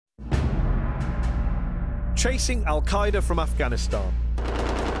chasing Al-Qaeda from Afghanistan,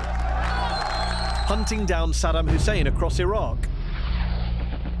 hunting down Saddam Hussein across Iraq,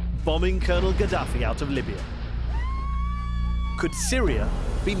 bombing Colonel Gaddafi out of Libya. Could Syria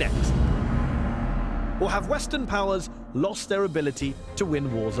be next? Or have Western powers lost their ability to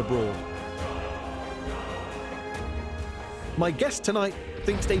win wars abroad? My guest tonight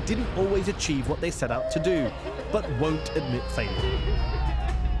thinks they didn't always achieve what they set out to do, but won't admit failure.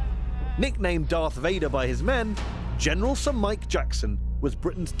 Nicknamed Darth Vader by his men, General Sir Mike Jackson was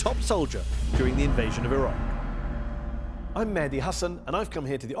Britain's top soldier during the invasion of Iraq. I'm Mehdi Hassan, and I've come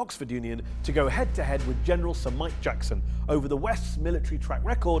here to the Oxford Union to go head-to-head with General Sir Mike Jackson over the West's military track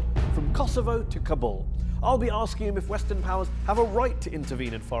record from Kosovo to Kabul. I'll be asking him if Western powers have a right to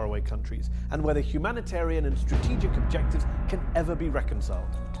intervene in faraway countries, and whether humanitarian and strategic objectives can ever be reconciled.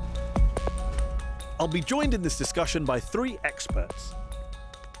 I'll be joined in this discussion by three experts.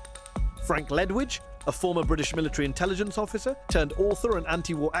 Frank Ledwidge, a former British military intelligence officer turned author and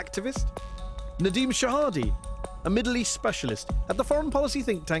anti-war activist. Nadeem Shahadi, a Middle East specialist at the foreign policy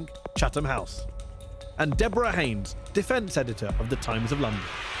think tank Chatham House. And Deborah Haynes, defence editor of the Times of London.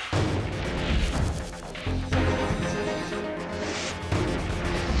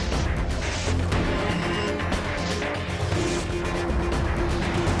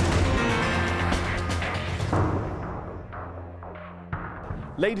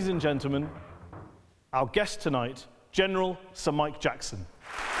 Ladies and gentlemen, our guest tonight, General Sir Mike Jackson.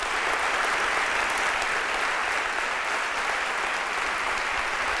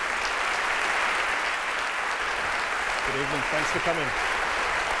 Good evening, thanks for coming.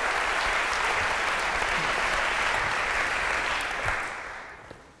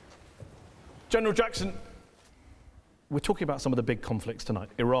 General Jackson, we're talking about some of the big conflicts tonight: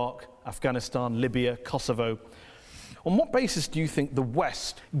 Iraq, Afghanistan, Libya, Kosovo. On what basis do you think the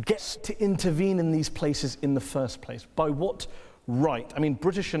West gets to intervene in these places in the first place? By what right? I mean,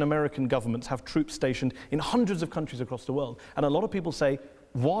 British and American governments have troops stationed in hundreds of countries across the world, and a lot of people say,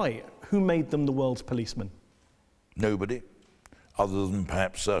 why? Who made them the world's policemen? Nobody, other than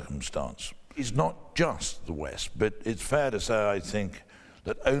perhaps circumstance. It's not just the West, but it's fair to say, I think,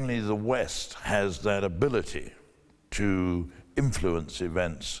 that only the West has that ability to influence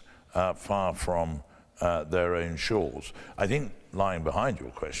events far from their own shores. I think lying behind your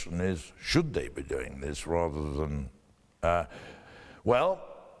question is, should they be doing this rather than, well,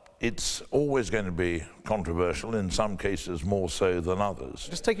 it's always going to be controversial, in some cases more so than others.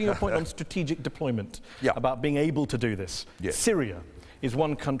 Just taking your point on strategic deployment, yeah, about being able to do this. Yes. Syria is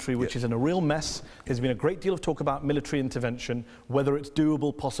one country which is in a real mess. There's been a great deal of talk about military intervention, whether it's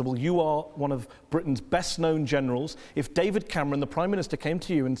doable, possible. You are one of Britain's best-known generals. If David Cameron, the Prime Minister, came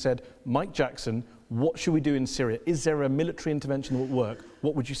to you and said, Mike Jackson, what should we do in Syria? Is there a military intervention that will work?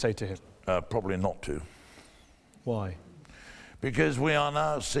 What would you say to him? Probably not to. Why? Because we are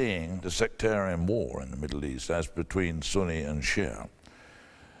now seeing the sectarian war in the Middle East as between Sunni and Shia.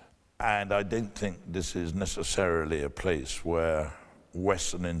 And I don't think this is necessarily a place where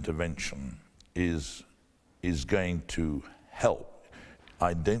Western intervention is going to help.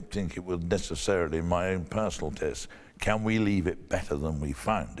 I don't think it will necessarily, in my own personal test, can we leave it better than we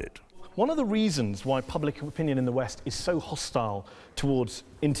found it? One of the reasons why public opinion in the West is so hostile towards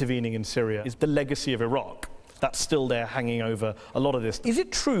intervening in Syria is the legacy of Iraq. That's still there hanging over a lot of this. Is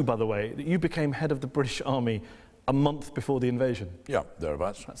it true, by the way, that you became head of the British Army a month before the invasion? Yeah,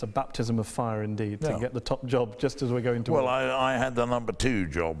 thereabouts. That's a baptism of fire indeed, yeah, to get the top job just as we're going to war. Well, war. I had the number 2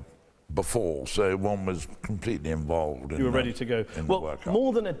 job before, so one was completely involved in you were ready to go. Well,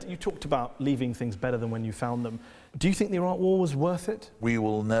 more than you talked about leaving things better than when you found them. Do you think the Iraq war was worth it? We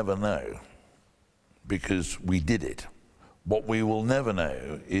will never know, because we did it. What we will never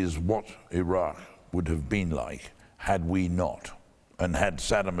know is what Iraq would have been like had we not, and had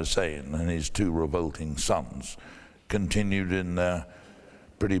Saddam Hussein and his 2 revolting sons continued in their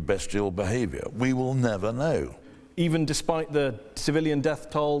pretty bestial behavior. We will never know. Even despite the civilian death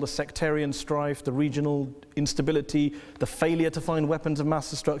toll, the sectarian strife, the regional instability, the failure to find weapons of mass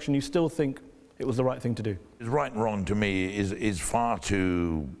destruction, you still think it was the right thing to do? Right and wrong to me is far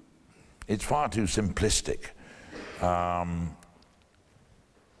too, it's far too simplistic.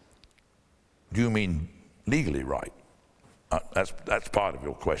 Do you mean legally right? That's part of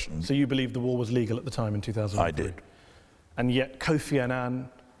your question. So you believe the war was legal at the time in 2003? I did. And yet Kofi Annan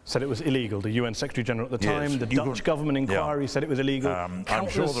said it was illegal. The UN Secretary General at the time, the Dutch government inquiry said it was illegal. I'm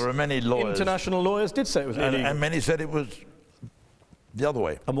sure there are many lawyers. International lawyers did say it was illegal. And many said it was the other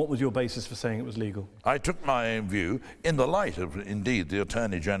way. And what was your basis for saying it was legal? I took my own view in the light of, indeed, the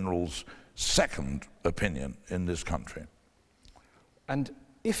Attorney General's second opinion in this country. And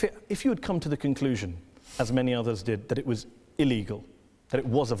if you had come to the conclusion as many others did, that it was illegal, that it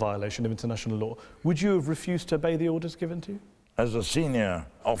was a violation of international law, would you have refused to obey the orders given to you? As a senior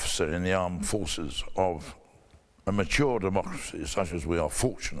officer in the armed forces of a mature democracy such as we are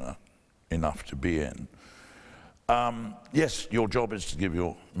fortunate enough to be in, yes, your job is to give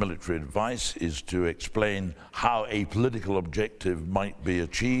your military advice, is to explain how a political objective might be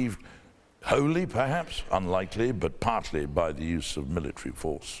achieved, wholly perhaps, unlikely, but partly by the use of military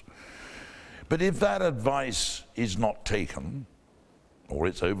force. But if that advice is not taken, or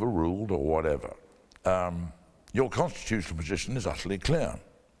it's overruled, or whatever, your constitutional position is utterly clear.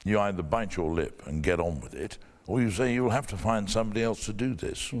 You either bite your lip and get on with it, or you say you'll have to find somebody else to do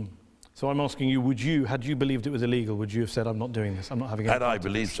this. So I'm asking you, would you, had you believed it was illegal, would you have said, I'm not doing this, I'm not having any Had part I of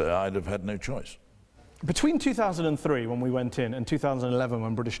believed this? so, I'd have had no choice. Between 2003, when we went in, and 2011,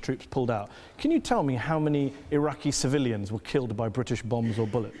 when British troops pulled out, can you tell me how many Iraqi civilians were killed by British bombs or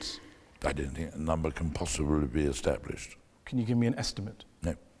bullets? I don't think a number can possibly be established. Can you give me an estimate?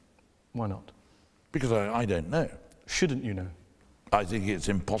 No. Why not? Because I don't know. Shouldn't you know? I think it's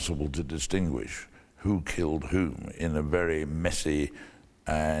impossible to distinguish who killed whom in a very messy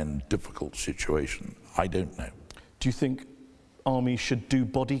and difficult situation. I don't know. Do you think armies should do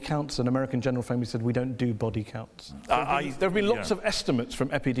body counts? An American general famously said, we don't do body counts. There have been lots of estimates from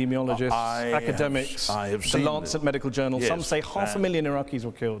epidemiologists, academics, the Lancet Medical Journal. Yes, some say 500,000 Iraqis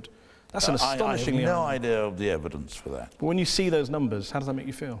were killed. That's an astonishingly I have no idea of the evidence for that. But when you see those numbers, how does that make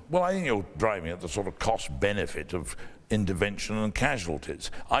you feel? Well, I think you're driving at the sort of cost-benefit of intervention and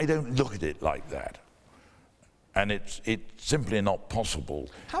casualties. I don't look at it like that. And it's simply not possible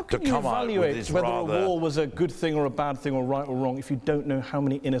to come out with this whether a war was a good thing or a bad thing or right or wrong if you don't know how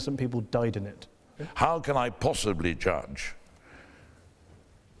many innocent people died in it? How can I possibly judge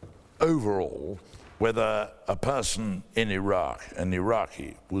overall whether a person in Iraq, an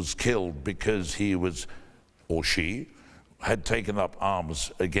Iraqi, was killed because he was, or she, had taken up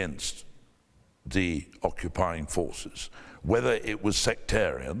arms against the occupying forces, whether it was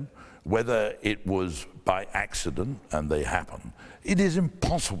sectarian, whether it was by accident, and they happen. It is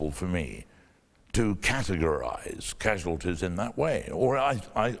impossible for me to categorize casualties in that way, or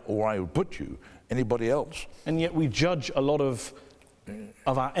I would put you, anybody else. And yet we judge a lot of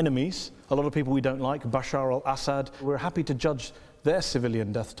our enemies, a lot of people we don't like, Bashar al-Assad. We're happy to judge their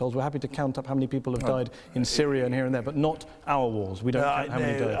civilian death tolls. We're happy to count up how many people have died in Syria and here and there, but not our wars. We don't count how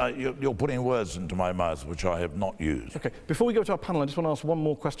many died. You're putting words into my mouth which I have not used. Okay, before we go to our panel, I just want to ask one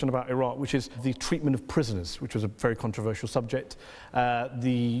more question about Iraq, which is the treatment of prisoners, which was a very controversial subject.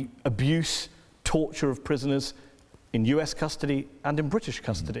 The abuse, torture of prisoners in US custody and in British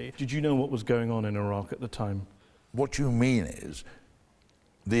custody. Did you know what was going on in Iraq at the time? What you mean is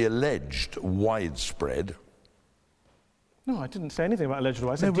the alleged widespread. No, I didn't say anything about alleged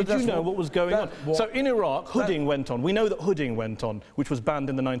widespread. I said, did you know what was going on? So in Iraq, hooding went on. We know that hooding went on, which was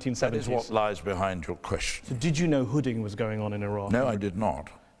banned in the 1970s. That is what lies behind your question. So did you know hooding was going on in Iraq? No, I did not.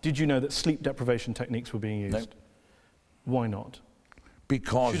 Did you know that sleep deprivation techniques were being used? No. Why not?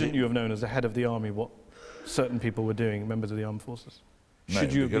 Because shouldn't you have known as the head of the army what certain people were doing, members of the armed forces? No,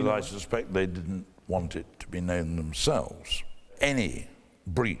 Should you because I suspect they didn't want it to be known themselves. Any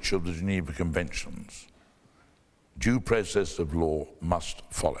breach of the Geneva Conventions, due process of law must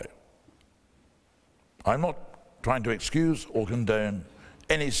follow. I'm not trying to excuse or condone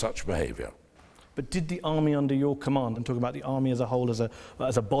any such behaviour. But did the army under your command, I'm talking about the army as a whole, as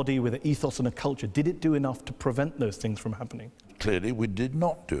a body with an ethos and a culture, did it do enough to prevent those things from happening? Clearly, we did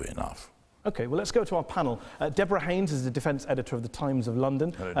not do enough. Okay, well, let's go to our panel. Deborah Haynes is the defence editor of the Times of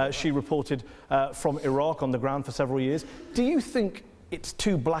London. She reported from Iraq on the ground for several years. Do you think it's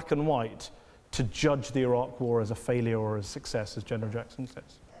too black and white to judge the Iraq war as a failure or a success, as General Jackson says?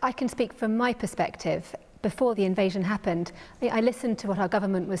 I can speak from my perspective. Before the invasion happened, I listened to what our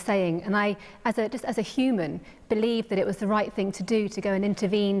government was saying, and I, just as a human, believed that it was the right thing to do, to go and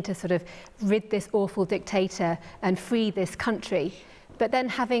intervene, to sort of rid this awful dictator and free this country. But then,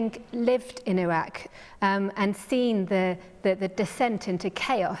 having lived in Iraq and seen the descent into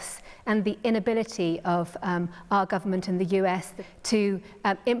chaos and the inability of our government and the US to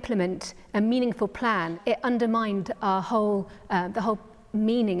implement a meaningful plan, it undermined our whole, the whole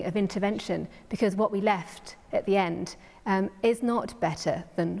meaning of intervention, because what we left at the end is not better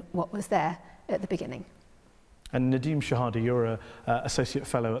than what was there at the beginning. And Nadeem Shahadi, you're an Associate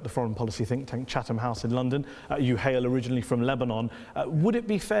Fellow at the Foreign Policy think tank Chatham House in London. You hail originally from Lebanon. Would it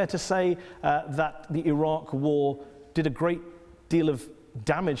be fair to say that the Iraq war did a great deal of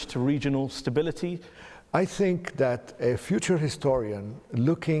damage to regional stability? I think that a future historian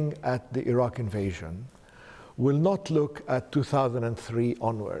looking at the Iraq invasion will not look at 2003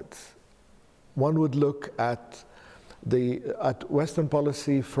 onwards. one would look at Western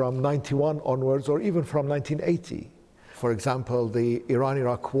policy from 91 onwards, or even from 1980. For example, the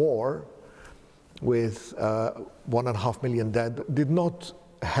Iran-Iraq war, with 1.5 million dead, did not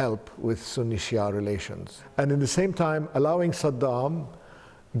help with Sunni-Shia relations. And in the same time, allowing Saddam,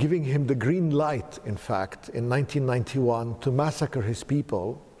 giving him the green light, in fact, in 1991 to massacre his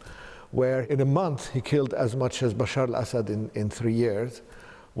people, where in a month he killed as much as Bashar al-Assad in 3 years,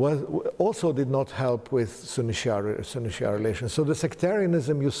 also did not help with Sunni-Shia relations. So the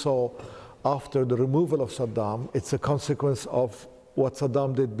sectarianism you saw after the removal of Saddam, it's a consequence of what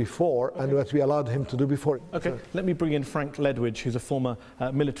Saddam did before and what we allowed him to do before. Okay, let me bring in Frank Ledwidge, who's a former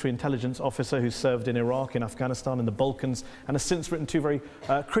military intelligence officer who served in Iraq, in Afghanistan, in the Balkans, and has since written 2 very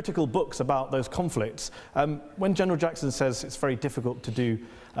critical books about those conflicts. When General Jackson says it's very difficult to do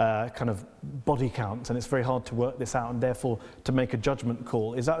kind of body counts and it's very hard to work this out and therefore to make a judgment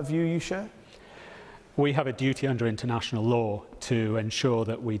call, is that a view you share? We have a duty under international law to ensure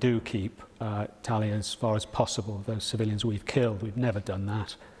that we do keep tally as far as possible of those civilians we've killed. We've never done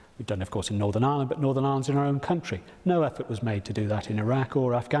that. We've done it, of course, in Northern Ireland, but Northern Ireland's in our own country. No effort was made to do that in Iraq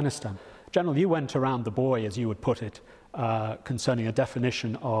or Afghanistan. General, you went around the buoy, as you would put it, concerning a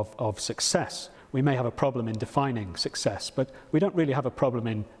definition of success. We may have a problem in defining success, but we don't really have a problem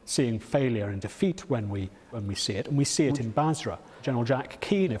in seeing failure and defeat when we see it, and we see it in Basra. General Jack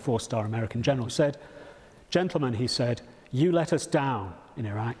Keane, a 4-star American general, said, "Gentlemen," he said, "you let us down in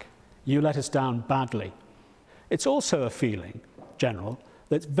Iraq. You let us down badly." It's also a feeling, General,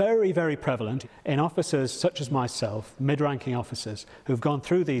 that's very, very prevalent in officers such as myself, mid-ranking officers, who've gone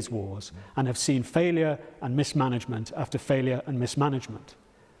through these wars and have seen failure and mismanagement after failure and mismanagement.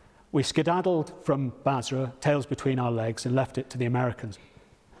 We skedaddled from Basra, tails between our legs, and left it to the Americans.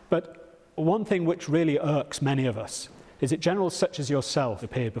 But one thing which really irks many of us is that generals such as yourself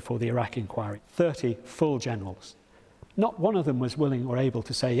appeared before the Iraq inquiry, 30 full generals. Not one of them was willing or able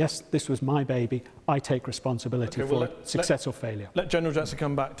to say, yes, this was my baby, I take responsibility for success or failure. Let General Jackson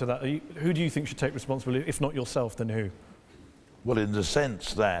come back to that. Who do you think should take responsibility? If not yourself, then who? Well, in the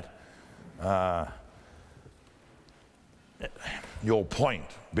sense that your point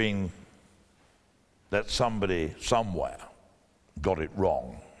being that somebody somewhere got it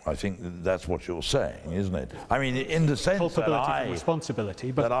wrong. I think that's what you're saying, isn't it? I mean, in the sense that I was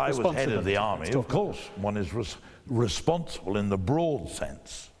head of the army, of course, one is responsible in the broad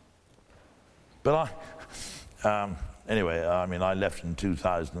sense. But anyway, I mean, I left in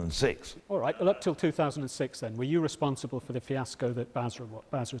 2006. All right, well, up till 2006 then, were you responsible for the fiasco that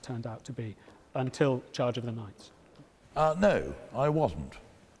Basra turned out to be, until charge of the Knights? No, I wasn't.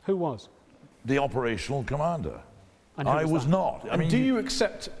 Who was? The operational commander. I was not. I mean, do you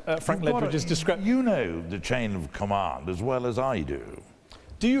accept Frank Ledwidge's description? You know the chain of command as well as I do.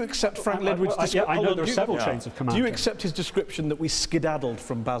 Do you accept Frank Ledwidge's description? I know there are several chains of command. Do you accept his description that we skedaddled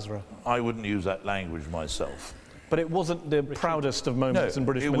from Basra? I wouldn't use that language myself. But it wasn't the proudest of moments in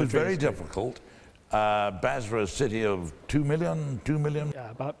British military history. It was very difficult. Basra, a city of 2 million? Yeah,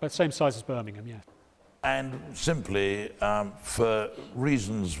 about the same size as Birmingham, yeah. And simply, for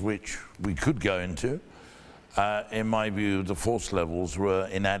reasons which we could go into, in my view, the force levels were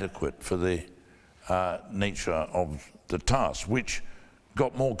inadequate for the nature of the task, which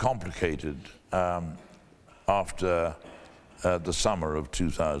got more complicated after the summer of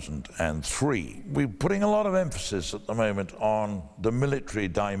 2003. We're putting a lot of emphasis at the moment on the military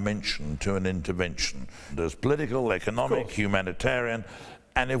dimension to an intervention. There's political, economic, humanitarian,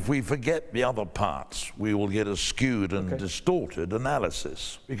 and if we forget the other parts, we will get a skewed and distorted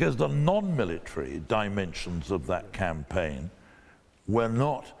analysis. Because the non-military dimensions of that campaign were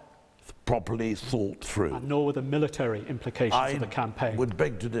not properly thought through. And nor were the military implications of the campaign. I would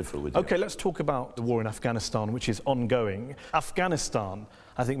beg to differ with you. Okay, let's talk about the war in Afghanistan, which is ongoing. Afghanistan,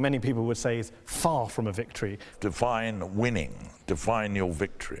 I think many people would say, is far from a victory. Define winning. Define your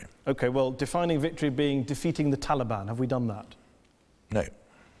victory. Okay, well, defining victory being defeating the Taliban. Have we done that? No.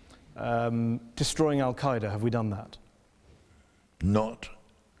 Destroying Al-Qaeda, have we done that? Not.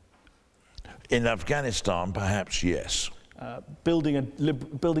 In Afghanistan, perhaps, yes. Building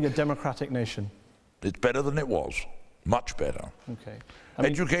a democratic nation? It's better than it was. Much better. Okay.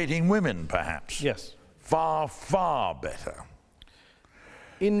 Educating women, perhaps? Yes. Far, far better.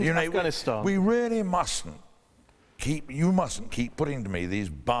 In Afghanistan? We really mustn't you mustn't keep putting to me these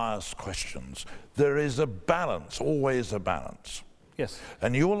biased questions. There is a balance, always a balance. Yes.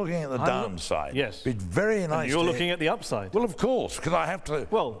 And you're looking at the downside. Yes. It's very nice. And you're looking at the upside. Well, of course, because I have to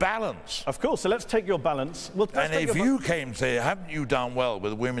balance. Of course. So let's take your balance. And if you came and say, haven't you done well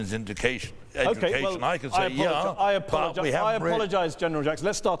with women's education, okay, well, I could say, I apologise, General Jackson.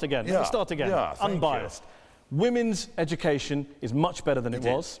 Let's start again. Yeah. Let's start again. Yeah, unbiased. Women's education is much better than it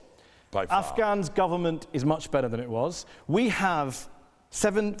was. By far. Afghan's government is much better than it was. We have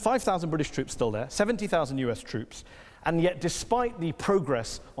 5,000 British troops still there, 70,000 US troops, and yet despite the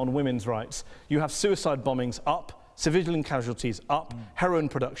progress on women's rights, you have suicide bombings up, civilian casualties up, heroin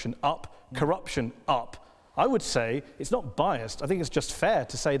production up, corruption up. I would say it's not biased. I think it's just fair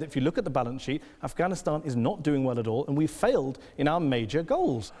to say that if you look at the balance sheet, Afghanistan is not doing well at all, and we've failed in our major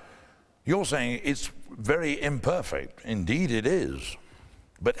goals. You're saying it's very imperfect. Indeed it is.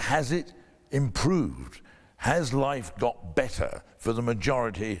 But has it improved? Has life got better for the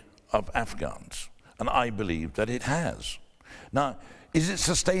majority of Afghans? And I believe that it has. Now, is it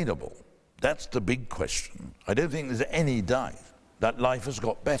sustainable? That's the big question. I don't think there's any doubt that life has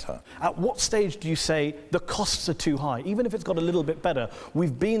got better. At what stage do you say the costs are too high? Even if it's got a little bit better,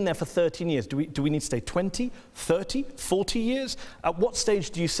 we've been there for 13 years. Do we need to stay 20, 30, 40 years? At what stage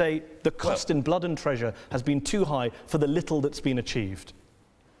do you say the cost in blood and treasure has been too high for the little that's been achieved?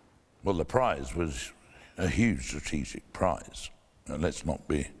 Well, the prize was a huge strategic prize. And let's not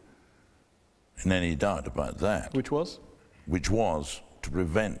be in any doubt about that. Which was? Which was to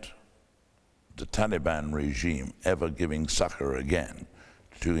prevent the Taliban regime ever giving succor again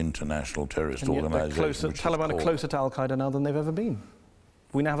to international terrorist organisations. Taliban are closer to Al-Qaeda now than they've ever been.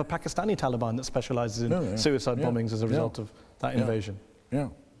 We now have a Pakistani Taliban that specialises in suicide bombings as a result of that invasion. Yeah,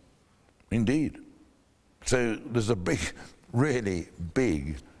 indeed. So there's a big, really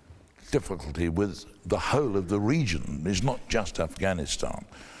big difficulty with the whole of the region. It's not just Afghanistan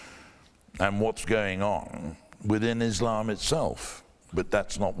and what's going on within Islam itself. But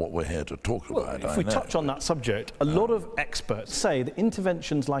that's not what we're here to talk about. If we touch on that subject, a lot of experts say that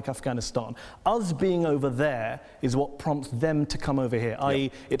interventions like Afghanistan, us being over there is what prompts them to come over here,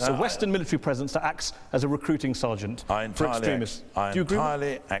 i.e. it's a Western military presence that acts as a recruiting sergeant for extremists. I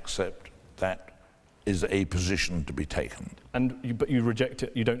entirely accept that is a position to be taken. But you reject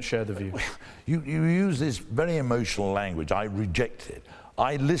it, you don't share the view. You use this very emotional language, I reject it.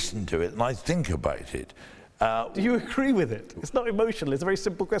 I listen to it and I think about it. Do you agree with it? It's not emotional, it's a very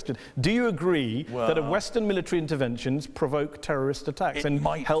simple question. Do you agree that Western military interventions provoke terrorist attacks and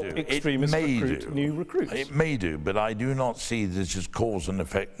help extremists recruit new recruits? It may do, but I do not see this as cause and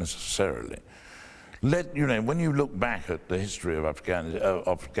effect necessarily. When you look back at the history of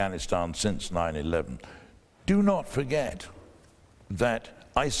Afghanistan since 9/11, do not forget that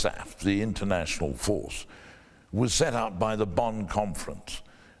ISAF, the international force, was set up by the Bonn Conference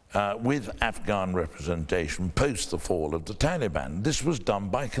with Afghan representation post the fall of the Taliban. This was done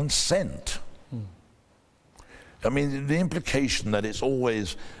by consent. I mean, the implication that it's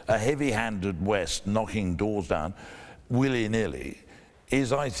always a heavy-handed West knocking doors down willy-nilly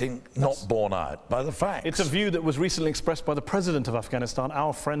is, I think, not borne out by the facts. It's a view that was recently expressed by the president of Afghanistan,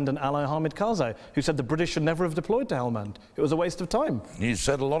 our friend and ally Hamid Karzai, who said the British should never have deployed to Helmand. It was a waste of time. He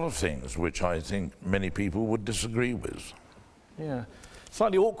said a lot of things which I think many people would disagree with. Yeah.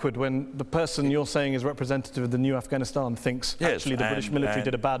 Slightly awkward when the person you're saying is representative of the new Afghanistan thinks actually the British military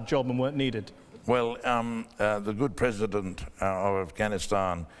did a bad job and weren't needed. Well, the good president of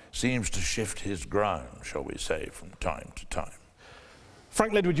Afghanistan seems to shift his ground, shall we say, from time to time.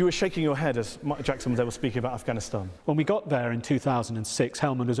 Frank Ledward, you were shaking your head as Macho Jackson was there speaking about Afghanistan. When we got there in 2006,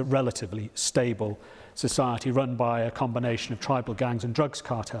 Helmand was a relatively stable society run by a combination of tribal gangs and drugs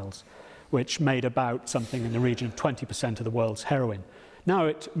cartels, which made about something in the region of 20% of the world's heroin. Now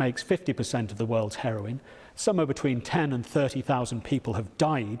it makes 50% of the world's heroin. Somewhere between 10 and 30,000 people have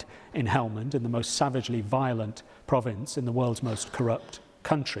died in Helmand, in the most savagely violent province in the world's most corrupt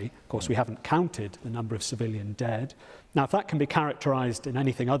country. Of course, we haven't counted the number of civilian dead. Now, if that can be characterised in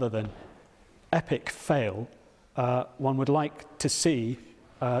anything other than epic fail, one would like to see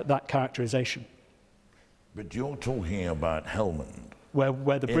that characterisation. But you're talking about Helmand,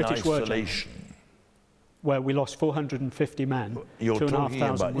 where the British were, where we lost 450 men,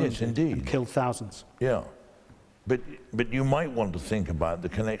 2,500 wounded, and killed thousands. Yeah, but you might want to think about the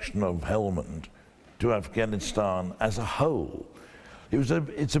connection of Helmand to Afghanistan as a whole.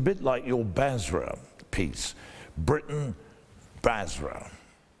 It's a bit like your Basra piece. Britain, Basra.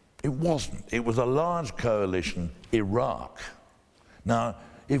 It wasn't. It was a large coalition, Iraq. Now,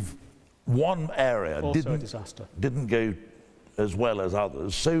 if one area didn't go as well as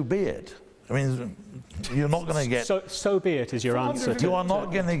others, so be it. I mean, you're not going to get... So be it is your answer. You are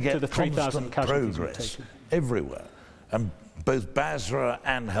not going to get the 3,000 constant progress everywhere. And both Basra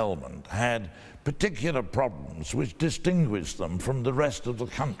and Helmand had particular problems which distinguished them from the rest of the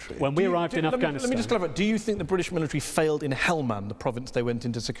country. When we arrived in Afghanistan... Let me just clarify. Do you think the British military failed in Helmand, the province they went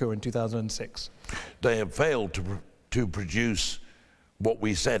in to secure in 2006? They have failed to produce what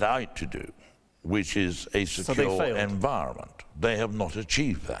we set out to do, which is a secure environment. They have not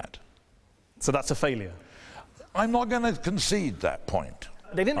achieved that. So that's a failure? I'm not going to concede that point.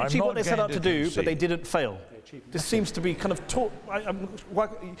 They didn't achieve what they set out to do, but they didn't fail. This seems to be kind of talk.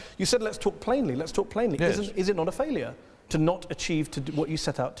 You said let's talk plainly. Let's talk plainly. Yes. Is it not a failure to not achieve what you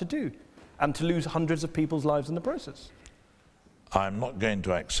set out to do, and to lose hundreds of people's lives in the process? I'm not going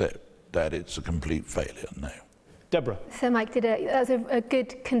to accept that it's a complete failure. No. Deborah. So Mike did that was a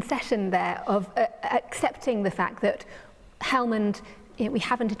good concession there of accepting the fact that Helmand, we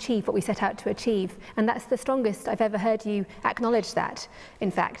haven't achieved what we set out to achieve, and that's the strongest I've ever heard you acknowledge that. In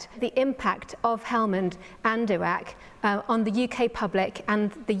fact, the impact of Helmand and Iraq on the UK public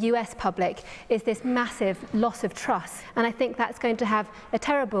and the US public is this massive loss of trust, and I think that's going to have a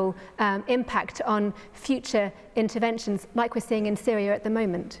terrible impact on future interventions like we're seeing in Syria at the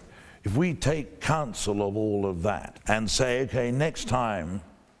moment. If we take counsel of all of that and say, okay, next time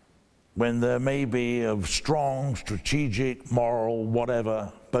when there may be a strong, strategic, moral,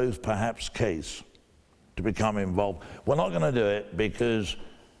 whatever, both perhaps case to become involved, we're not going to do it because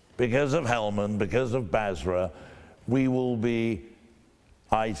of Helmand, because of Basra, we will be,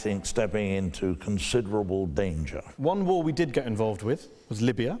 I think, stepping into considerable danger. One war we did get involved with was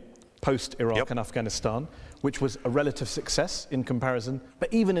Libya, post-Iraq and Afghanistan, which was a relative success in comparison.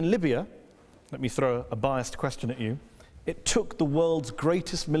 But even in Libya, let me throw a biased question at you, it took the world's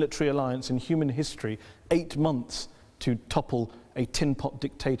greatest military alliance in human history 8 months to topple a tin pot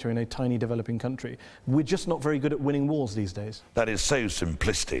dictator in a tiny developing country. We're just not very good at winning wars these days. That is so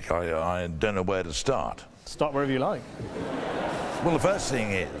simplistic, I don't know where to start. Start wherever you like. Well, the first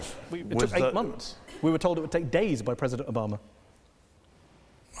thing is... It took 8 months. We were told it would take days by President Obama.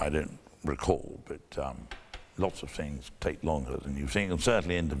 I don't recall, but lots of things take longer than you think, and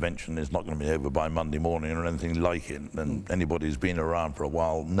certainly intervention is not going to be over by Monday morning or anything like it, and anybody who's been around for a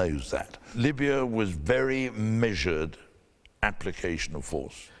while knows that. Libya was very measured application of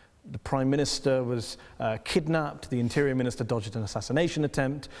force. The Prime Minister was kidnapped, the Interior Minister dodged an assassination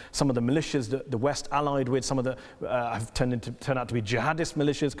attempt, some of the militias that the West allied with, some of the have turned out to be jihadist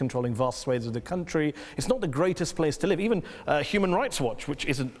militias controlling vast swathes of the country. It's not the greatest place to live. Even Human Rights Watch, which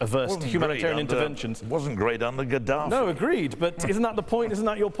isn't averse to humanitarian interventions. It wasn't great under Gaddafi. No, agreed, but isn't that the point? Isn't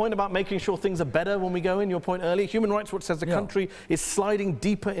that your point about making sure things are better when we go in? Your point earlier? Human Rights Watch says the country is sliding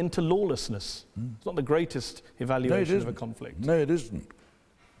deeper into lawlessness. It's not the greatest evaluation of a conflict. No, it isn't.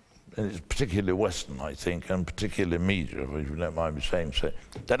 And it's particularly Western, I think, and particularly media, if you don't mind me saying so,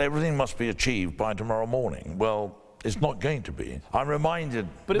 that everything must be achieved by tomorrow morning. Well, it's not going to be. I'm reminded,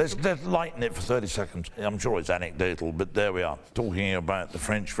 let's lighten it for 30 seconds. I'm sure it's anecdotal, but there we are, talking about the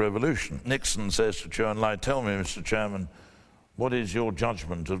French Revolution. Nixon says to Chou En-lai, tell me, Mr. Chairman, what is your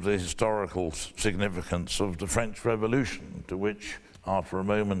judgment of the historical significance of the French Revolution? To which, after a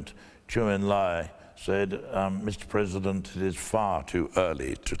moment, Chou En-lai said, Mr. President, it is far too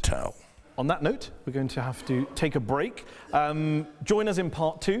early to tell. On that note, we're going to have to take a break. Join us in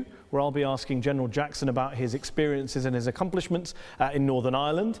part 2, where I'll be asking General Jackson about his experiences and his accomplishments in Northern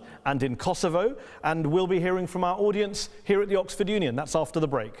Ireland and in Kosovo, and we'll be hearing from our audience here at the Oxford Union. That's after the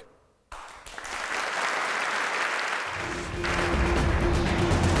break.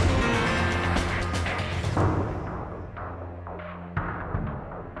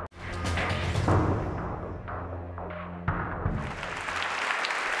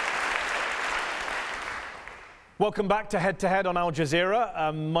 Welcome back to Head on Al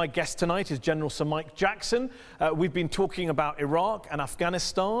Jazeera. My guest tonight is General Sir Mike Jackson. We've been talking about Iraq and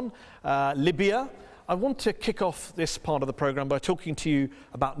Afghanistan, Libya. I want to kick off this part of the programme by talking to you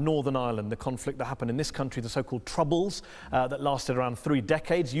about Northern Ireland, the conflict that happened in this country, the so-called Troubles, that lasted around 3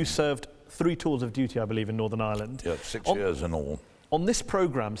 decades. You served 3 tours of duty, I believe, in Northern Ireland. Yeah, 6 years in all. On this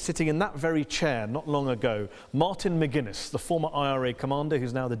programme, sitting in that very chair not long ago, Martin McGuinness, the former IRA commander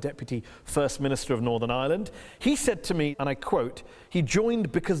who's now the Deputy First Minister of Northern Ireland, he said to me, and I quote, he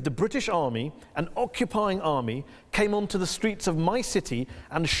joined because the British Army, an occupying army, came onto the streets of my city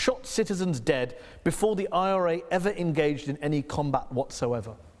and shot citizens dead before the IRA ever engaged in any combat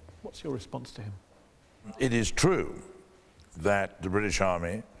whatsoever. What's your response to him? It is true that the British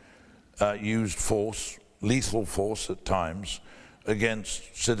Army used force, lethal force at times,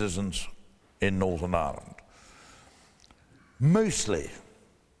 against citizens in Northern Ireland. Mostly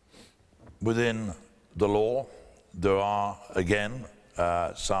within the law. There are, again,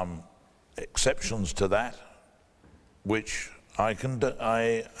 some exceptions to that, which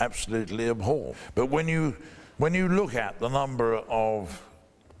I absolutely abhor. But when you look at the number of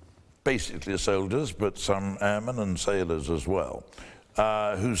basically soldiers, but some airmen and sailors as well,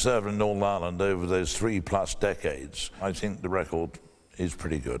 who served in Northern Ireland over those 3+ decades, I think the record is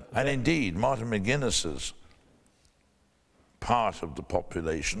pretty good. And indeed, Martin McGuinness's part of the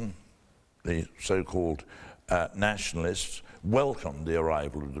population, the so-called nationalists, welcomed the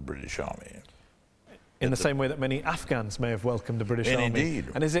arrival of the British Army. In the same way that many Afghans may have welcomed the British Army. Indeed.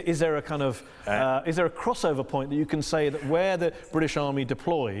 And is there a kind of, is there a crossover point that you can say that where the British Army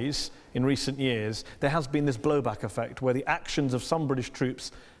deploys in recent years, there has been this blowback effect where the actions of some British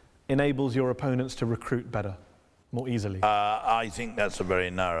troops enables your opponents to recruit better, more easily? I think that's a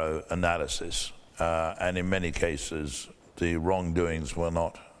very narrow analysis. And in many cases, the wrongdoings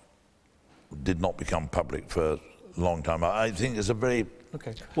did not become public for a long time. I think it's a very...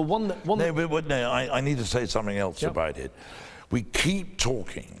 Okay. Well, I need to say something else about it. We keep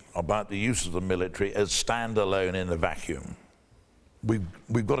talking about the use of the military as standalone in a vacuum.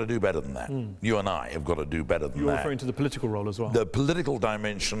 We've got to do better than that. You and I have got to do better than that. You're referring to the political role as well. The political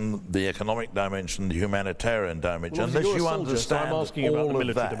dimension, the economic dimension, the humanitarian dimension. Well, unless you soldier, understand so I'm asking all about the of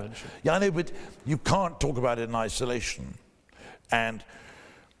military that. dimension. Yeah, I know, but you can't talk about it in isolation. And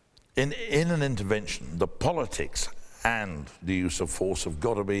in an intervention, the politics and the use of force have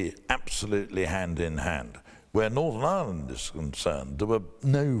got to be absolutely hand in hand. Where Northern Ireland is concerned, there were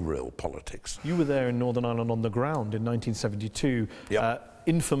no real politics. You were there in Northern Ireland on the ground in 1972,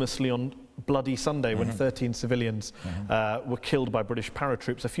 infamously on Bloody Sunday when 13 civilians were killed by British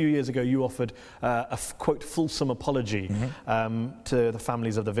paratroops. A few years ago you offered a quote fulsome apology to the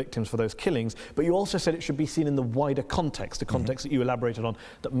families of the victims for those killings, but you also said it should be seen in the wider context, the context that you elaborated on,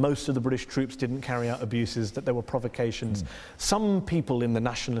 that most of the British troops didn't carry out abuses, that there were provocations. Some people in the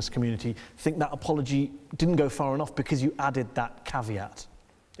nationalist community think that apology didn't go far enough because you added that caveat.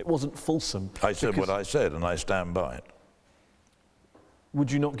 It wasn't fulsome. I said what I said and I stand by it. Would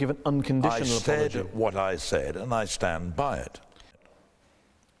you not give an unconditional apology? I said what I said, and I stand by it.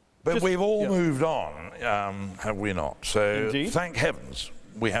 But we've all moved on, have we not? So thank heavens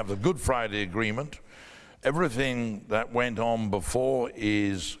we have the Good Friday Agreement. Everything that went on before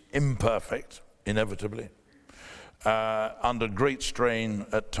is imperfect, inevitably, under great strain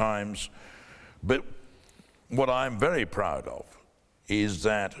at times. But what I'm very proud of is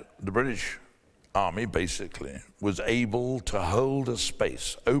that the British Army basically was able to hold a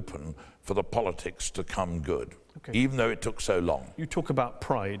space open for the politics to come good, even though it took so long. You talk about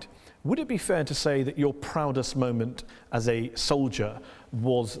pride. Would it be fair to say that your proudest moment as a soldier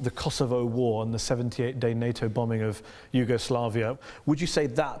was the Kosovo War and the 78-day NATO bombing of Yugoslavia? Would you say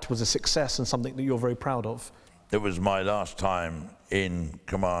that was a success and something that you're very proud of? It was my last time in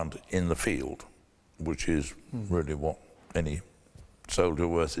command in the field, which is really what any soldier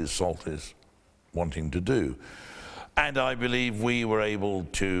worth his salt is wanting to do. And I believe we were able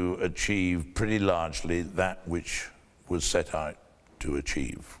to achieve pretty largely that which was set out to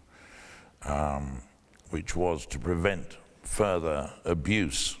achieve, which was to prevent further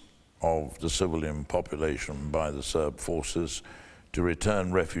abuse of the civilian population by the Serb forces, to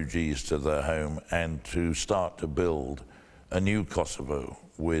return refugees to their home, and to start to build a new Kosovo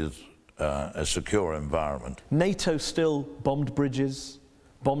with a secure environment. NATO still bombed bridges,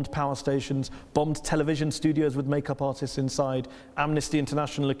 bombed power stations, bombed television studios with makeup artists inside. Amnesty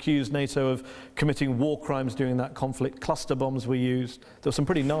International accused NATO of committing war crimes during that conflict. Cluster bombs were used. There were some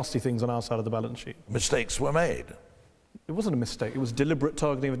pretty nasty things on our side of the balance sheet. Mistakes were made. It wasn't a mistake. It was deliberate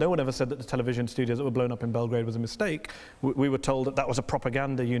targeting. No one ever said that the television studios that were blown up in Belgrade was a mistake. We were told that that was a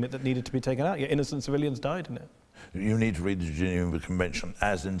propaganda unit that needed to be taken out, yet innocent civilians died in it. You need to read the Geneva Convention,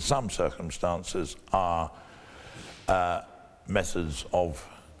 as in some circumstances are methods of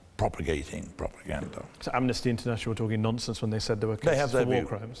propagating propaganda. So Amnesty International were talking nonsense when they said there were cases for war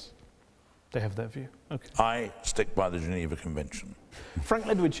crimes. They have their view. Okay. I stick by the Geneva Convention. Frank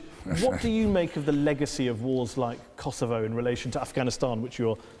Ledwidge, what do you make of the legacy of wars like Kosovo in relation to Afghanistan, which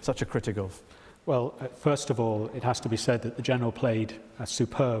you're such a critic of? Well, first of all, it has to be said that the General played a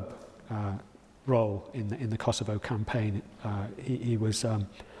superb role in the Kosovo campaign.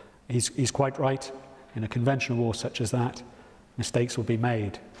 He's quite right. In a conventional war such as that, mistakes will be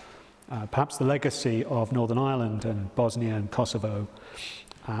made. Perhaps the legacy of Northern Ireland and Bosnia and Kosovo,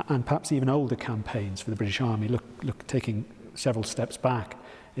 and perhaps even older campaigns for the British Army, taking several steps back,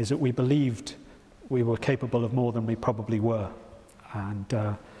 is that we believed we were capable of more than we probably were. And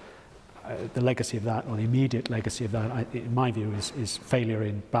the legacy of that, or the immediate legacy of that, in my view, is failure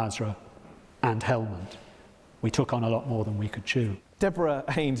in Basra and Helmand. we took on a lot more than we could chew. Deborah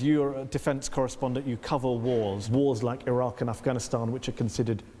Haynes, you're a defence correspondent. You cover wars like Iraq and Afghanistan, which are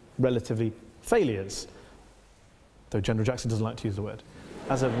considered relatively failures, though General Jackson doesn't like to use the word.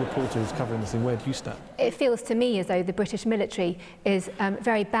 As a reporter who's covering this thing, where do you stand? It feels to me as though the British military is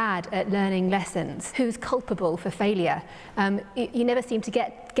very bad at learning lessons. Who's culpable for failure? You never seem to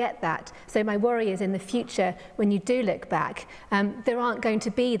get that. So my worry is in the future, when you do look back, there aren't going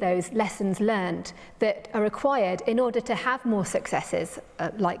to be those lessons learned that are required in order to have more successes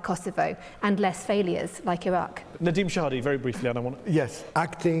like Kosovo and less failures like Iraq. Nadeem Shahadi, very briefly, and I want to... Yes,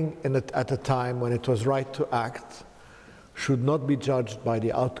 acting at a time when it was right to act should not be judged by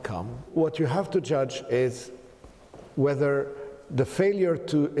the outcome. What you have to judge is whether the failure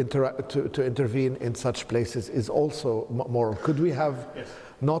to intervene in such places is also moral. Could we have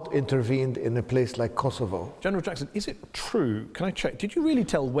not intervened in a place like Kosovo? General Jackson, is it true, can I check, did you really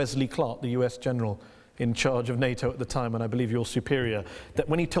tell Wesley Clark, the US general in charge of NATO at the time, and I believe your superior, that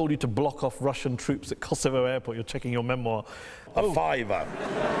when he told you to block off Russian troops at Kosovo airport, you're checking your memoir, a fiver.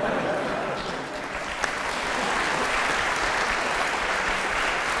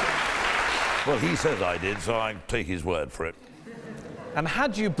 Well, he says I did, so I take his word for it. And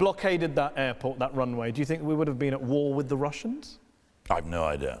had you blockaded that airport, that runway, do you think we would have been at war with the Russians? I've no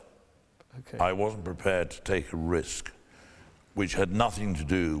idea. Okay. I wasn't prepared to take a risk which had nothing to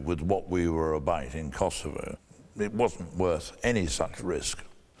do with what we were about in Kosovo. It wasn't worth any such risk.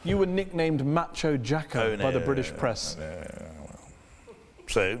 You were nicknamed Macho Jacko by the British press.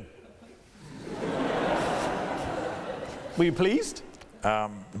 So? Were you pleased?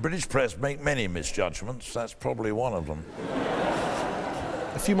 The British press make many misjudgments. That's probably one of them.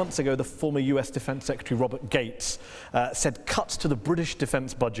 A few months ago, the former US Defence Secretary Robert Gates said cuts to the British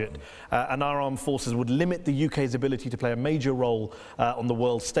defence budget and our armed forces would limit the UK's ability to play a major role on the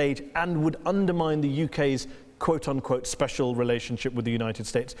world stage and would undermine the UK's quote-unquote special relationship with the United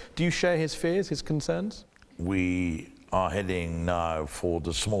States. Do you share his fears, his concerns? We are heading now for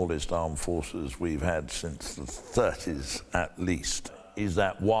the smallest armed forces we've had since the 30s at least. Is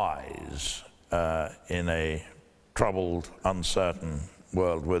that wise in a troubled, uncertain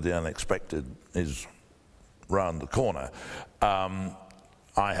world where the unexpected is round the corner? I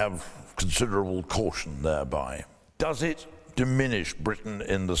have considerable caution thereby. Does it diminish Britain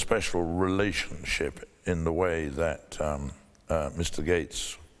in the special relationship in the way that Mr.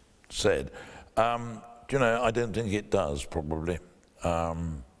 Gates said? You know, I don't think it does, probably.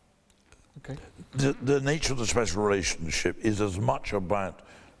 Okay. The nature of the special relationship is as much about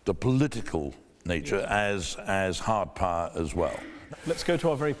the political nature as hard power as well. Let's go to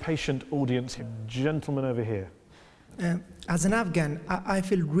our very patient audience here. Gentleman over here. As an Afghan, I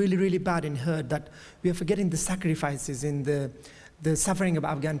feel really, really bad and hurt that we are forgetting the sacrifices in the suffering of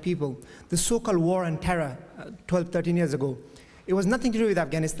Afghan people. The so-called war on terror 12, 13 years ago, it was nothing to do with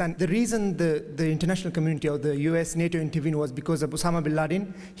Afghanistan. The reason the international community or the US, NATO intervened was because of Osama bin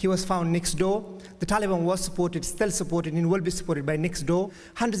Laden. He was found next door. The Taliban was supported, still supported, and will be supported by next door.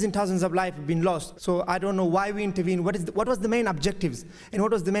 Hundreds and thousands of lives have been lost. So I don't know why we intervened. What was the main objectives? And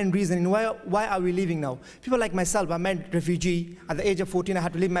what was the main reason? And why are we leaving now? People like myself, I'm a refugee. At the age of 14, I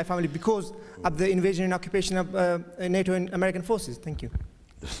had to leave my family because of the invasion and occupation of NATO and American forces. Thank you.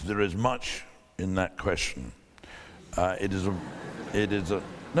 There is much in that question. No,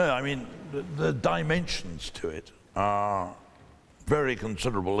 I mean, the dimensions to it are very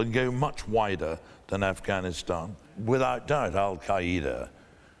considerable and go much wider than Afghanistan. Without doubt, Al-Qaeda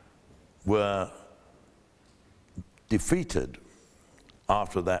were defeated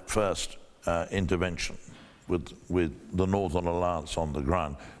after that first intervention with the Northern Alliance on the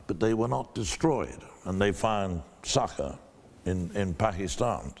ground, but they were not destroyed, and they found succor in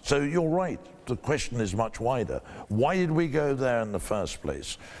Pakistan. So you're right, the question is much wider. Why did we go there in the first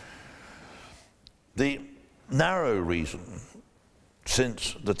place? The narrow reason,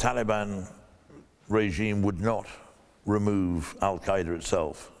 since the Taliban regime would not remove Al-Qaeda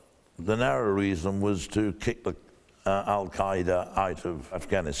itself, the narrow reason was to kick the Al-Qaeda out of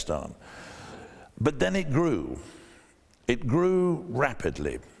Afghanistan. But then it grew. It grew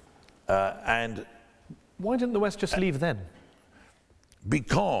rapidly. And why didn't the West just leave then?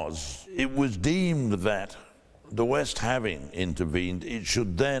 Because it was deemed that the West having intervened, it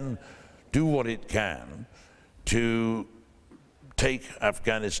should then do what it can to take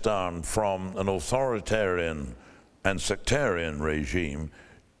Afghanistan from an authoritarian and sectarian regime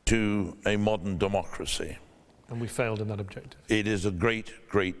to a modern democracy. And we failed in that objective. It is a great,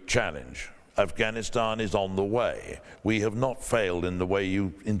 great challenge. Afghanistan is on the way. We have not failed in the way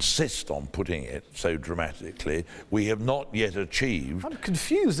you insist on putting it so dramatically. We have not yet achieved... I'm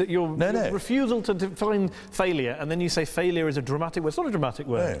confused at your refusal to define failure, and then you say failure is a dramatic word. It's not a dramatic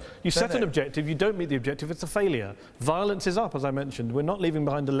word. No. You set an objective, you don't meet the objective, it's a failure. Violence is up, as I mentioned. We're not leaving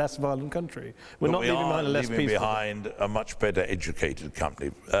behind a less violent country. We're not leaving behind a less peaceful. We are leaving behind a much better educated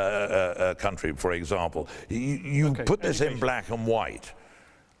country, for example. You put this in black and white,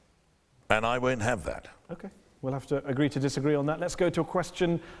 and I won't have that. Okay, we'll have to agree to disagree on that. Let's go to a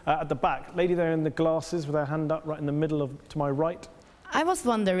question at the back. Lady there in the glasses with her hand up right in the middle to my right. I was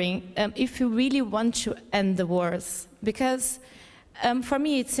wondering if you really want to end the wars, because for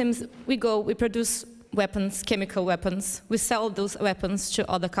me it seems we produce weapons, chemical weapons, we sell those weapons to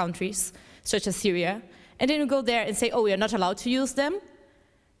other countries, such as Syria, and then we go there and say, oh, we are not allowed to use them.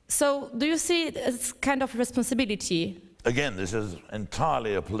 So do you see it as kind of responsibility? Again, this is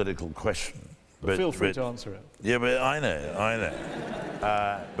entirely a political question. But feel free to answer it. Yeah, but I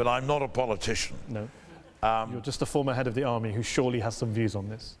know. But I'm not a politician. No. You're just a former head of the army who surely has some views on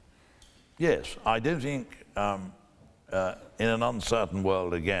this. Yes, I do think in an uncertain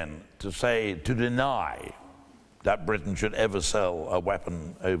world again, to deny that Britain should ever sell a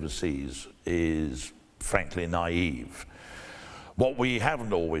weapon overseas is frankly naive. What we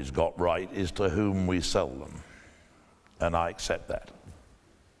haven't always got right is to whom we sell them. And I accept that.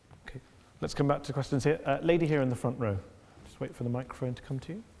 Okay, let's come back to questions here. Lady here in the front row. Just wait for the microphone to come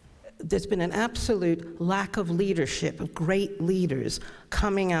to you. There's been an absolute lack of leadership, of great leaders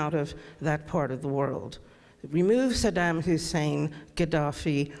coming out of that part of the world. Remove Saddam Hussein,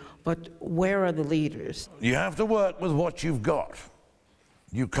 Gaddafi, but where are the leaders? You have to work with what you've got.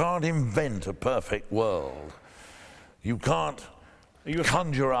 You can't invent a perfect world. You can't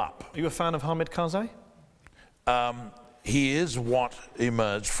conjure up. Are you a fan of Hamid Karzai? He is what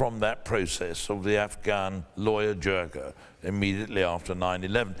emerged from that process of the Afghan lawyer Jacko immediately after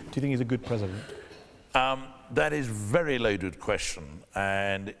 9/11. Do you think he's a good president? That is a very loaded question.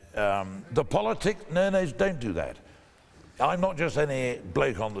 And the politics, no, don't do that. I'm not just any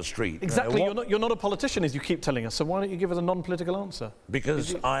bloke on the street. Exactly, you're not a politician, as you keep telling us, so why don't you give us a non-political answer?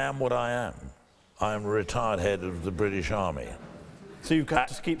 Because I am what I am. I am a retired head of the British Army. So you've got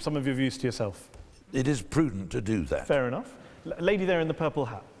to keep some of your views to yourself? It is prudent to do that. Fair enough. Lady there in the purple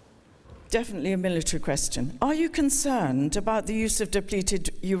hat. Definitely a military question. Are you concerned about the use of depleted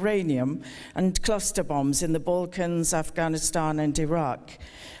uranium and cluster bombs in the Balkans, Afghanistan and Iraq,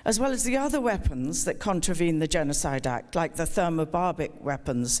 as well as the other weapons that contravene the Genocide Act, like the thermobaric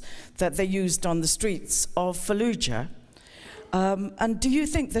weapons that they used on the streets of Fallujah? And do you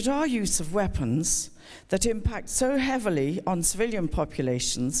think that our use of weapons that impact so heavily on civilian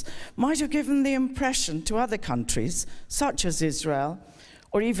populations might have given the impression to other countries, such as Israel,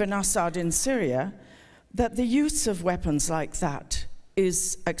 or even Assad in Syria, that the use of weapons like that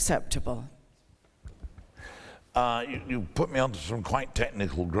is acceptable? You put me onto some quite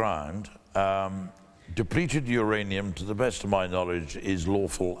technical ground. Depleted uranium, to the best of my knowledge, is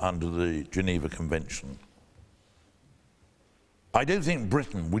lawful under the Geneva Convention. I don't think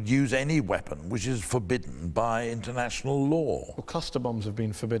Britain would use any weapon which is forbidden by international law. Well, cluster bombs have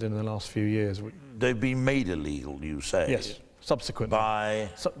been forbidden in the last few years. They've been made illegal, you say? Yes, subsequently.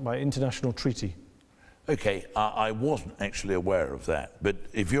 By international treaty. Okay, I wasn't actually aware of that, but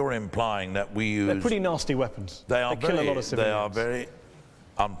if you're implying that we use... They're pretty nasty weapons. They kill a lot of civilians. They are very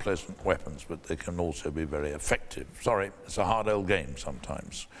unpleasant weapons, but they can also be very effective. Sorry, it's a hard old game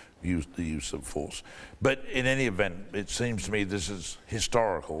sometimes. The use of force. But in any event, it seems to me this is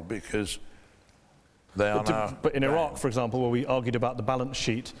historical because they are now... But in Iraq, for example, where we argued about the balance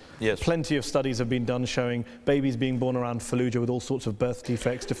sheet, yes, plenty of studies have been done showing babies being born around Fallujah with all sorts of birth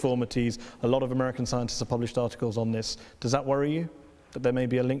defects, deformities. A lot of American scientists have published articles on this. Does that worry you, that there may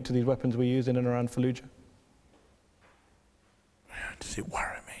be a link to these weapons we use in and around Fallujah? Does it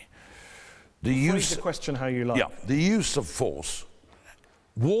worry me? Phrase the question how you like. Yeah, the use of force.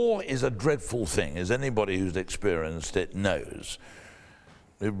 War is a dreadful thing, as anybody who's experienced it knows.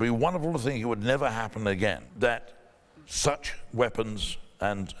 It would be wonderful to think it would never happen again, that such weapons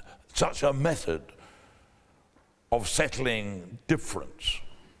and such a method of settling difference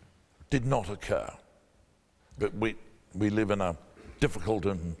did not occur. But we live in a difficult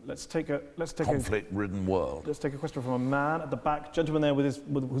and conflict-ridden world. Let's take a question from a man at the back. Gentleman there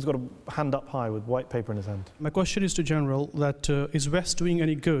who's got a hand up high with white paper in his hand. My question is to General, that is West doing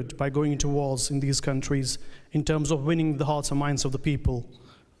any good by going into wars in these countries in terms of winning the hearts and minds of the people,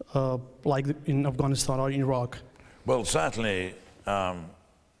 like in Afghanistan or in Iraq? Well, certainly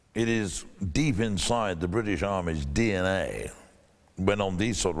it is deep inside the British Army's DNA went on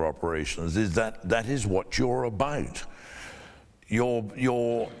these sort of operations is that is what you're about.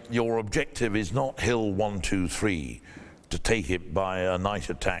 Your objective is not Hill 1, 2, 3, to take it by a night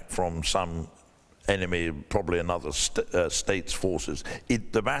attack from some enemy, probably another state's forces.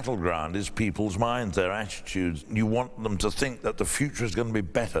 The battleground is people's minds, their attitudes. You want them to think that the future is going to be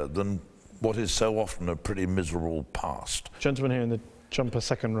better than what is so often a pretty miserable past. Gentleman here in the jumper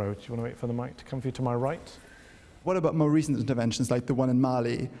second row, do you want to wait for the mic to come for you to my right? What about more recent interventions like the one in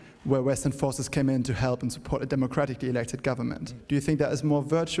Mali, where Western forces came in to help and support a democratically elected government? Do you think that is more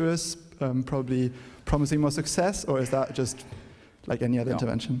virtuous, probably promising more success, or is that just like any other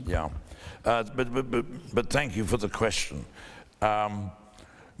intervention? Yeah, but thank you for the question.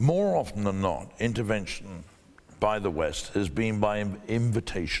 More often than not, intervention by the West has been by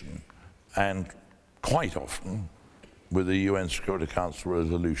invitation, and quite often with the UN Security Council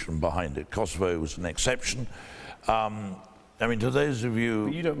resolution behind it. Kosovo was an exception. I mean, to those of you...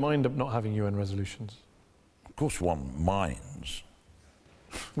 But you don't mind not having UN resolutions? Of course one minds.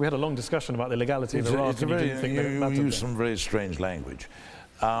 We had a long discussion about the legality of Iraq, and you didn't think that it mattered. You use some very strange language.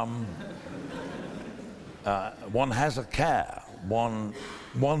 One has a care. One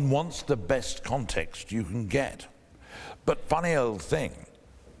wants the best context you can get. But funny old thing,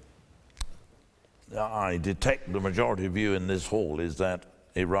 I detect the majority of you in this hall is that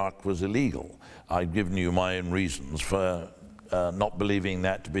Iraq was illegal. I've given you my own reasons for not believing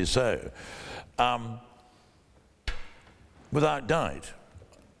that to be so. Without doubt,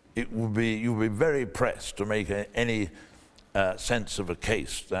 you would be very pressed to make any sense of a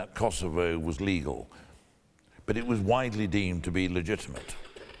case that Kosovo was legal, but it was widely deemed to be legitimate.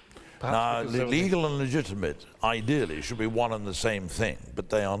 Now, legal and legitimate, ideally, should be one and the same thing, but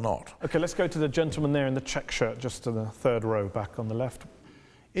they are not. Okay, let's go to the gentleman there in the check shirt, just to the third row back on the left.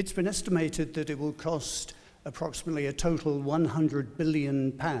 It's been estimated that it will cost approximately a total £100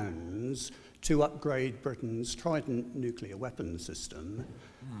 billion to upgrade Britain's Trident nuclear weapons system.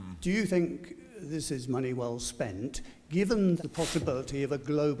 Do you think this is money well spent, given the possibility of a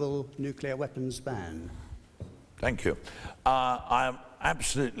global nuclear weapons ban? Thank you. I am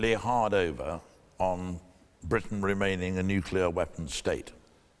absolutely hard over on Britain remaining a nuclear weapons state.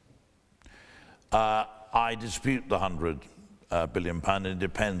 I dispute the £100 billion. It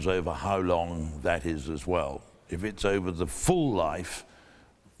depends over how long that is as well. If it's over the full life,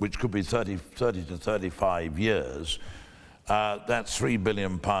 which could be 30 to 35 years, that's £3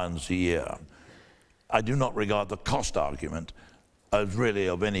 billion a year. I do not regard the cost argument as really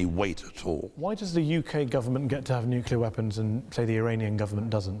of any weight at all. Why does the UK government get to have nuclear weapons and, say, the Iranian government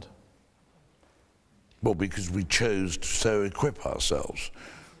doesn't? Well, because we chose to so equip ourselves.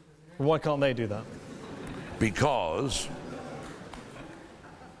 Why can't they do that? Because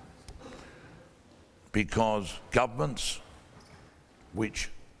governments which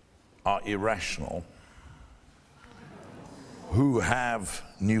are irrational, who have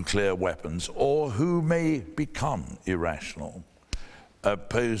nuclear weapons or who may become irrational,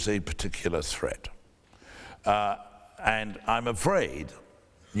 pose a particular threat. And I'm afraid,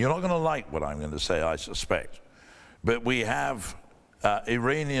 you're not going to like what I'm going to say, I suspect, but we have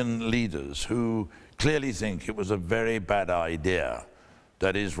Iranian leaders who clearly think it was a very bad idea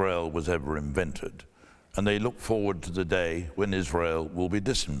that Israel was ever invented. And they look forward to the day when Israel will be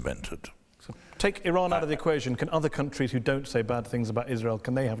disinvented. So take Iran out of the equation. Can other countries who don't say bad things about Israel,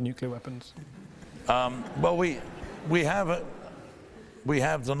 can they have nuclear weapons? Well, we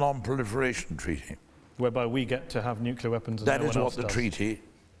have the Non-Proliferation Treaty. Whereby we get to have nuclear weapons and that no is one what else the does. treaty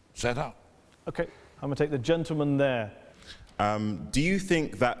set up. Okay, I'm going to take the gentleman there. Do you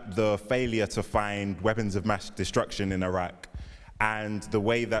think that the failure to find weapons of mass destruction in Iraq and the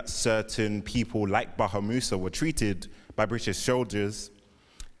way that certain people like Baha Musa were treated by British soldiers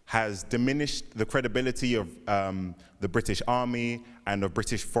has diminished the credibility of the British Army and of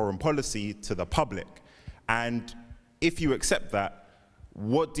British foreign policy to the public? And if you accept that,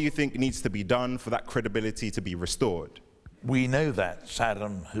 what do you think needs to be done for that credibility to be restored? We know that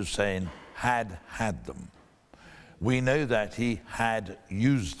Saddam Hussein had them. We know that he had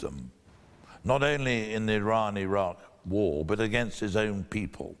used them, not only in the Iran-Iraq war, but against his own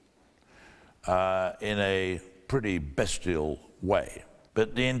people in a pretty bestial way.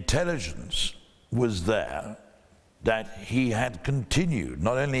 But the intelligence was there that he had continued.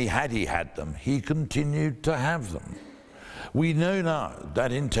 Not only had he had them, he continued to have them. We know now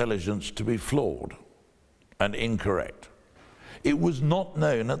that intelligence to be flawed and incorrect. It was not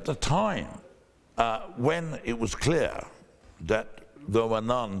known at the time. When it was clear that there were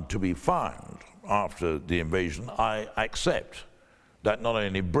none to be found after the invasion, I accept that not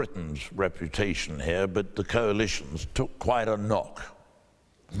only Britain's reputation here, but the coalitions took quite a knock.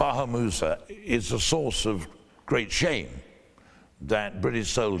 Baha Musa is a source of great shame that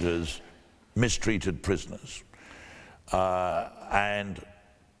British soldiers mistreated prisoners. And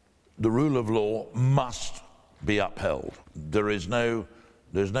the rule of law must be upheld. There's no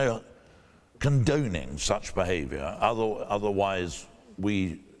condoning such behavior, otherwise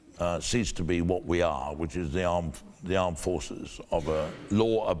we cease to be what we are, which is the armed forces of a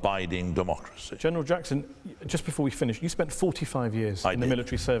law-abiding democracy. General Jackson, just before we finish, you spent 45 years in the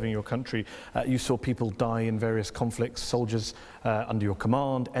military serving your country. You saw people die in various conflicts, soldiers under your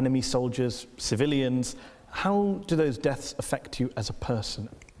command, enemy soldiers, civilians. How do those deaths affect you as a person?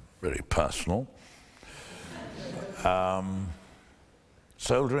 Very personal.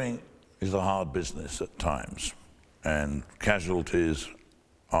 Soldiering is a hard business at times, and casualties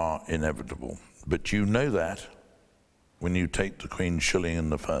are inevitable. But you know that when you take the Queen's shilling in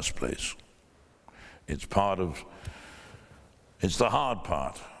the first place. It's the hard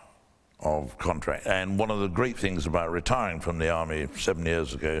part of contract. And one of the great things about retiring from the army 7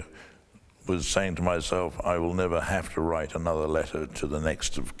 years ago was saying to myself, I will never have to write another letter to the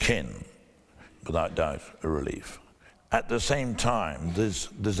next of kin. Without doubt, a relief. At the same time,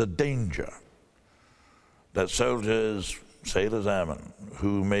 there's a danger that soldiers, sailors, airmen,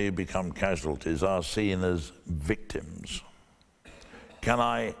 who may become casualties are seen as victims. Can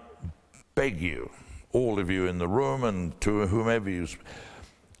I beg you, all of you in the room and to whomever you speak,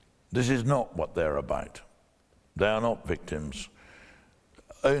 this is not what they're about. They are not victims,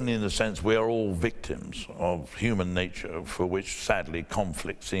 only in the sense we are all victims of human nature, for which sadly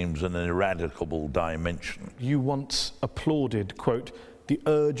conflict seems an ineradicable dimension. You once applauded, quote, the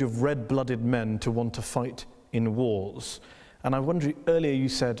urge of red-blooded men to want to fight in wars. And I wonder, earlier you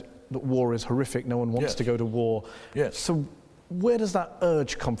said that war is horrific, no one wants to go to war. Yes. So where does that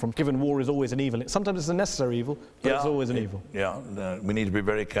urge come from, given war is always an evil? Sometimes it's a necessary evil, but it's always an evil. Yeah, we need to be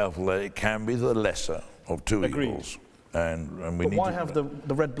very careful that it can be the lesser of two evils. And we but need why to have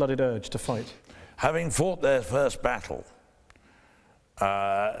the red-blooded urge to fight? Having fought their first battle,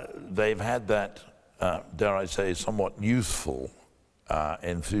 they've had that, dare I say, somewhat youthful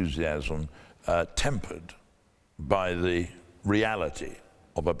enthusiasm tempered by the reality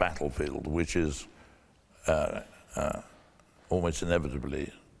of a battlefield, which is almost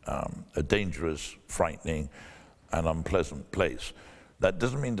inevitably a dangerous, frightening, and unpleasant place. That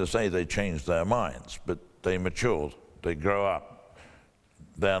doesn't mean to say they changed their minds, but they matured, they grow up.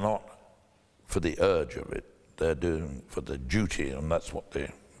 They're not for the urge of it, they're doing for the duty, and that's why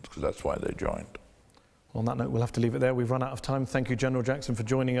they joined. On that note, we'll have to leave it there. We've run out of time. Thank you, General Jackson, for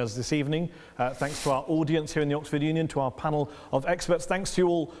joining us this evening. Thanks to our audience here in the Oxford Union, to our panel of experts. Thanks to you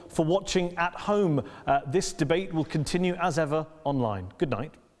all for watching at home. This debate will continue as ever online. Good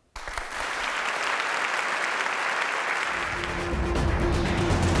night.